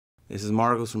This is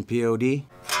Marcos from P.O.D.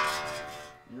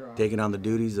 taking on the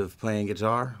duties of playing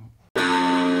guitar.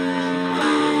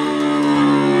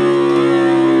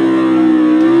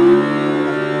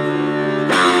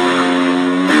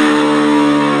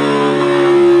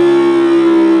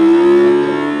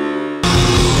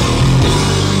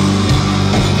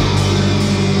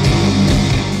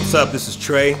 What's up? This is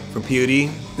Trey from P.O.D.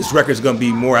 This record's gonna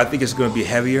be more, I think it's gonna be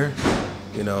heavier,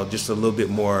 you know, just a little bit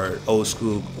more old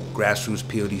school, grassroots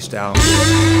P.O.D. style.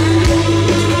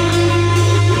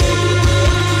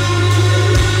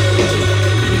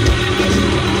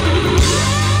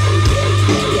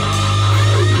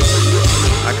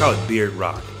 I call it beard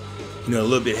rock. You know, a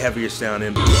little bit heavier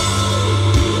sounding.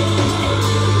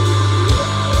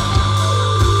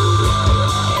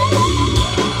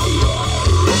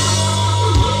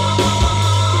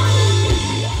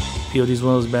 P.O.D. is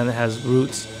one of those bands that has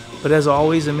roots, but as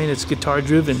always, I mean, it's guitar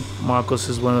driven. Marcos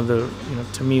is one of the, you know,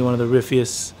 to me, one of the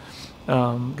riffiest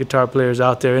guitar players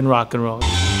out there in rock and roll.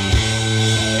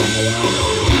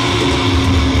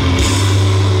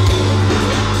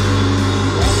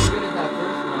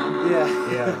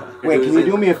 Yeah. Wait, can you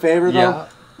do me a favor though?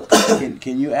 Yeah.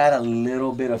 Can you add a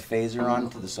little bit of phaser on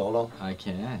to the solo? I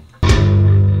can.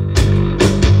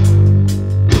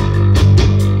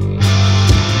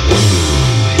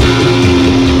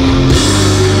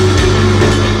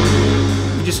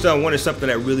 Just wanted something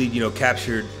that really, you know,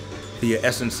 captured the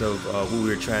essence of what we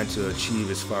were trying to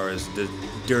achieve as far as the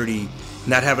dirty,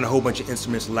 not having a whole bunch of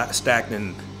instruments stacked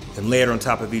and layered on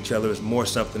top of each other. Is more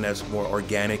something that's more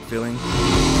organic feeling.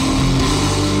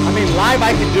 I mean, live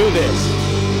I can do this,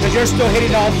 because you're still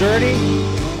hitting all dirty.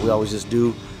 We always just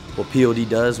do what P.O.D.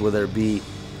 does, whether it be,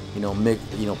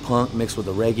 punk mixed with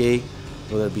the reggae,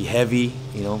 whether it be heavy,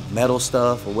 metal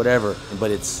stuff or whatever,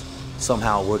 but it's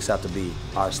somehow works out to be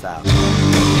our style.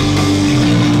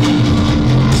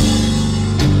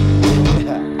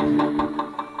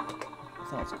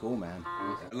 Sounds cool, man.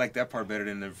 I like that part better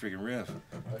than the freaking riff.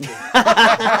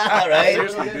 Right?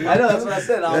 Seriously, dude. I know, that's what I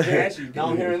said. Now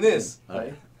I'm hearing this.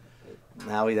 Right?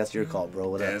 Howie, that's your call, bro.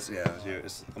 Whatever. I'm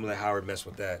gonna let Howard mess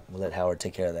with that. We'll let Howard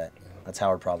take care of that. That's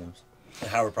Howard problems.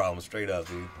 Howard problems, straight up,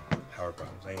 dude. Howard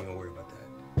problems. I ain't gonna worry about that.